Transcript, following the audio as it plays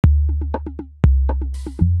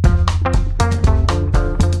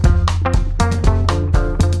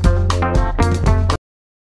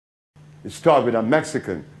start with a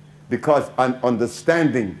Mexican, because an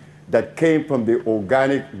understanding that came from the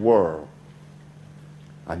organic world.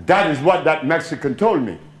 And that is what that Mexican told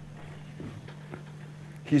me.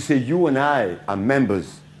 He said, you and I are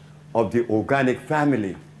members of the organic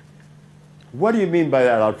family. What do you mean by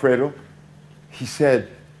that, Alfredo? He said,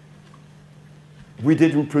 we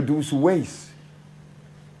didn't produce waste.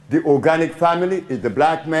 The organic family is the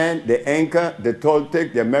black man, the Inca, the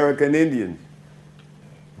Toltec, the American Indians.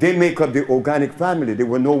 They make up the organic family. There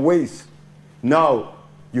were no waste. Now,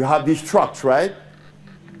 you have these trucks, right?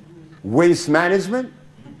 Waste management.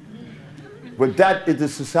 But that is the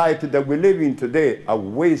society that we live in today, a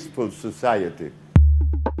wasteful society.